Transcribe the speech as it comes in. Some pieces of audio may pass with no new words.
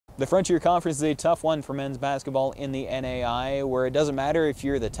The Frontier Conference is a tough one for men's basketball in the NAI, where it doesn't matter if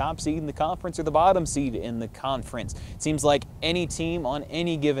you're the top seed in the conference or the bottom seed in the conference. It seems like any team on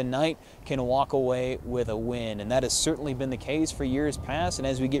any given night can walk away with a win, and that has certainly been the case for years past. And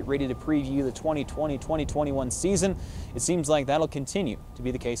as we get ready to preview the 2020-2021 season, it seems like that'll continue to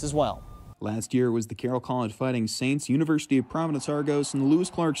be the case as well. Last year, it was the Carroll College Fighting Saints, University of Providence Argos, and the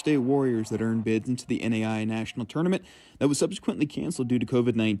Lewis Clark State Warriors that earned bids into the NAI National Tournament that was subsequently canceled due to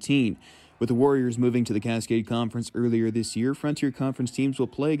COVID-19. With the Warriors moving to the Cascade Conference earlier this year, Frontier Conference teams will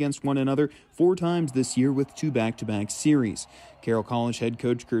play against one another 4 times this year with 2 back-to-back series. Carroll College head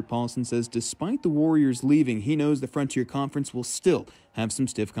coach Kurt Paulson says despite the Warriors leaving, he knows the Frontier Conference will still have some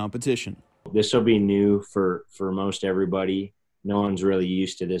stiff competition. This will be new for most everybody. No one's really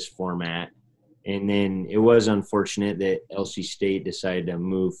used to this format. And then it was unfortunate that LC State decided to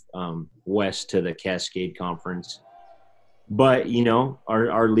move west to the Cascade Conference. But, you know,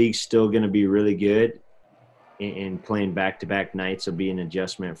 our league's still going to be really good, and playing back-to-back nights will be an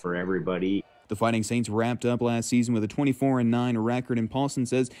adjustment for everybody. The Fighting Saints wrapped up last season with a 24-9 record, and Paulson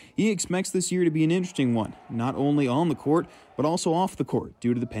says he expects this year to be an interesting one, not only on the court, but also off the court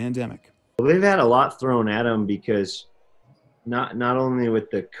due to the pandemic. Well, they've had a lot thrown at them because not only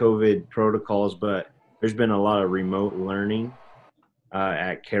with the COVID protocols, but there's been a lot of remote learning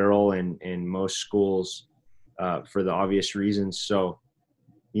at Carroll and most schools for the obvious reasons. So,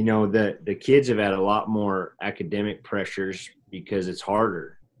 you know, the kids have had a lot more academic pressures because it's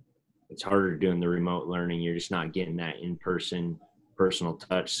harder. It's harder doing the remote learning. You're just not getting that in-person personal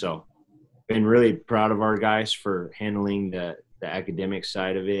touch. So been really proud of our guys for handling the academic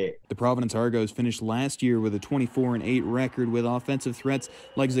side of it. The Providence Argos finished last year with a 24-8 record with offensive threats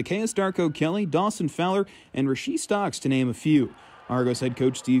like Zacchaeus Darko-Kelly, Dawson Fowler, and Rasheed Stocks, to name a few. Argos head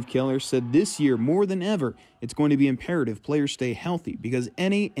coach Steve Keller said this year, more than ever, it's going to be imperative players stay healthy because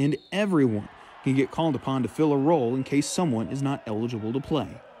any and everyone can get called upon to fill a role in case someone is not eligible to play.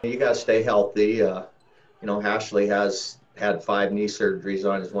 You got to stay healthy. You know, Ashley has had 5 knee surgeries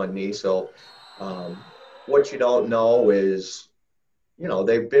on his one knee, so what you don't know is, you know,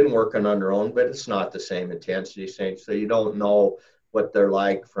 they've been working on their own, but it's not the same intensity, so you don't know what they're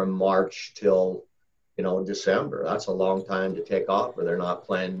like from March till, you know, December. That's a long time to take off where they're not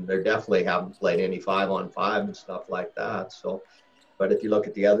playing. They definitely haven't played any 5-on-5 and stuff like that. So, but if you look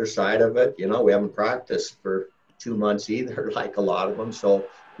at the other side of it, you know, we haven't practiced for 2 months either, like a lot of them. So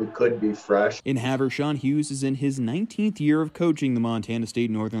we could be fresh. In Havre, Sean Hughes is in his 19th year of coaching the Montana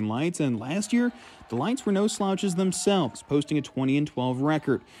State Northern Lights, and last year, the Lights were no slouches themselves, posting a 20-12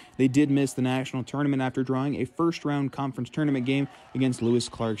 record. They did miss the national tournament after drawing a first-round conference tournament game against Lewis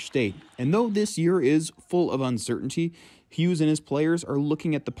Clark State. And though this year is full of uncertainty, Hughes and his players are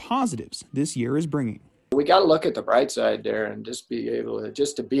looking at the positives this year is bringing. We got to look at the bright side there and just be able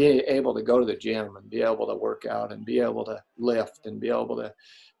to go to the gym and be able to work out and be able to lift and be able to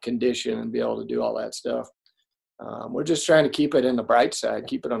condition and be able to do all that stuff. We're just trying to keep it in the bright side,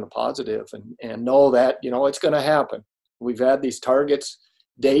 keep it on the positive, and know that, you know, it's going to happen. We've had these targets,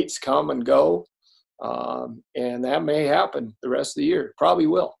 dates come and go, and that may happen the rest of the year. Probably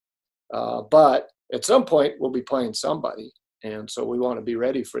will. But at some point, we'll be playing somebody. And so we want to be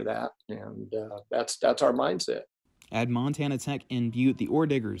ready for that, and that's our mindset. At Montana Tech and Butte, the Ore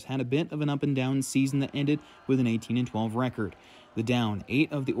Diggers had a bit of an up-and-down season that ended with an 18-12 record. The down,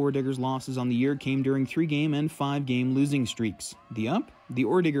 8 of the Ore Diggers' losses on the year came during 3-game and 5-game losing streaks. The up, the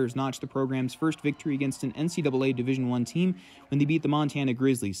Ore Diggers notched the program's first victory against an NCAA Division I team when they beat the Montana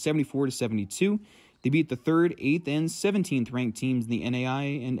Grizzlies 74-72. They beat the 3rd, 8th, and 17th ranked teams in the NAI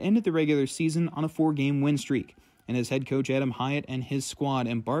and ended the regular season on a 4-game win streak. And as head coach Adam Hyatt and his squad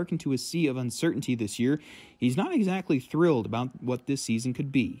embark into a sea of uncertainty this year, he's not exactly thrilled about what this season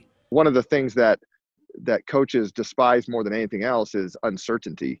could be. One of the things that coaches despise more than anything else is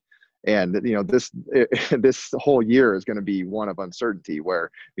uncertainty. And, you know, this whole year is going to be one of uncertainty where,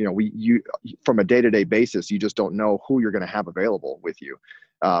 you know, you from a day-to-day basis, you just don't know who you're going to have available with you.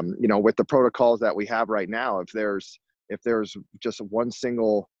 You know, with the protocols that we have right now, if there's just one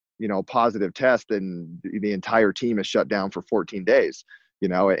single, you know, positive test, then the entire team is shut down for 14 days, you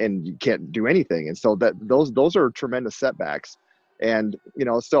know, and you can't do anything. And so those are tremendous setbacks. And, you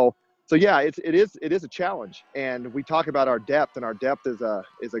know, so yeah, it is a challenge. And we talk about our depth, and our depth is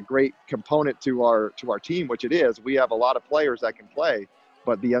a great component to our team, which it is. We have a lot of players that can play,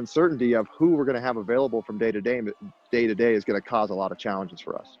 but the uncertainty of who we're going to have available from day to day is going to cause a lot of challenges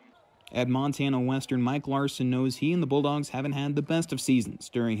for us. At Montana Western, Mike Larson knows he and the Bulldogs haven't had the best of seasons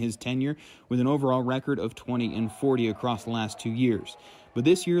during his tenure with an overall record of 20-40 across the last 2 years. But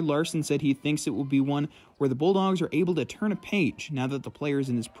this year, Larson said he thinks it will be one where the Bulldogs are able to turn a page now that the players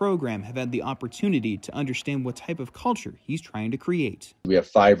in his program have had the opportunity to understand what type of culture he's trying to create. We have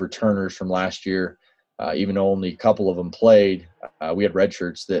 5 returners from last year. Even though only a couple of them played, we had red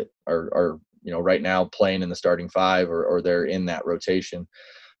shirts that are right now playing in the starting 5 or they're in that rotation.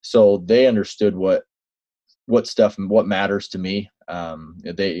 So they understood what stuff and what matters to me.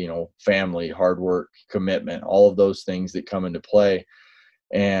 They, family, hard work, commitment, all of those things that come into play.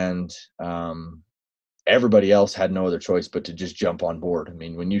 And everybody else had no other choice but to just jump on board. I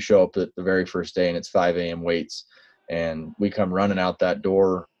mean, when you show up at the very first day and it's 5 a.m. weights and we come running out that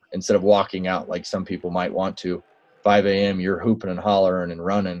door, instead of walking out like some people might want to, 5 a.m. you're hooping and hollering and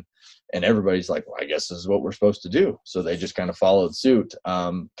running. And everybody's like, well, I guess this is what we're supposed to do. So they just kind of followed suit.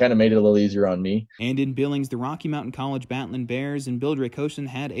 Kind of made it a little easier on me. And in Billings, the Rocky Mountain College Battling Bears and Bill Dracosan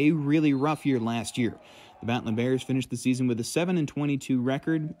had a really rough year last year. The Battling Bears finished the season with a 7-22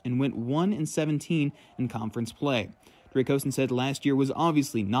 record and went 1-17 in conference play. Dracosan said last year was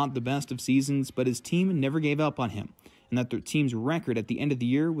obviously not the best of seasons, but his team never gave up on him, and that their team's record at the end of the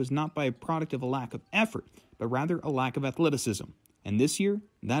year was not by a product of a lack of effort, but rather a lack of athleticism. And this year,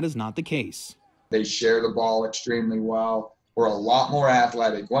 that is not the case. They share the ball extremely well. We're a lot more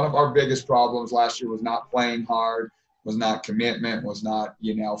athletic. One of our biggest problems last year was not playing hard, was not commitment, was not,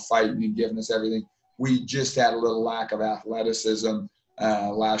 fighting and giving us everything. We just had a little lack of athleticism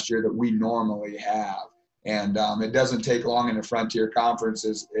last year that we normally have. And it doesn't take long in the Frontier Conference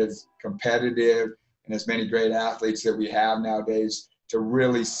as competitive and as many great athletes that we have nowadays to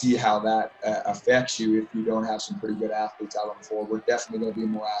really see how that affects you if you don't have some pretty good athletes out on the floor. We're definitely going to be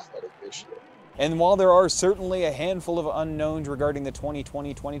more athletic this year. And while there are certainly a handful of unknowns regarding the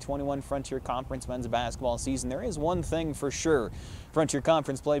 2020-2021 Frontier Conference men's basketball season, there is one thing for sure. Frontier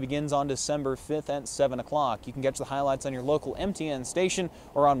Conference play begins on December 5th at 7 o'clock. You can catch the highlights on your local MTN station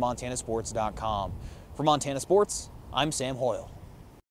or on montanasports.com. For Montana Sports, I'm Sam Hoyle.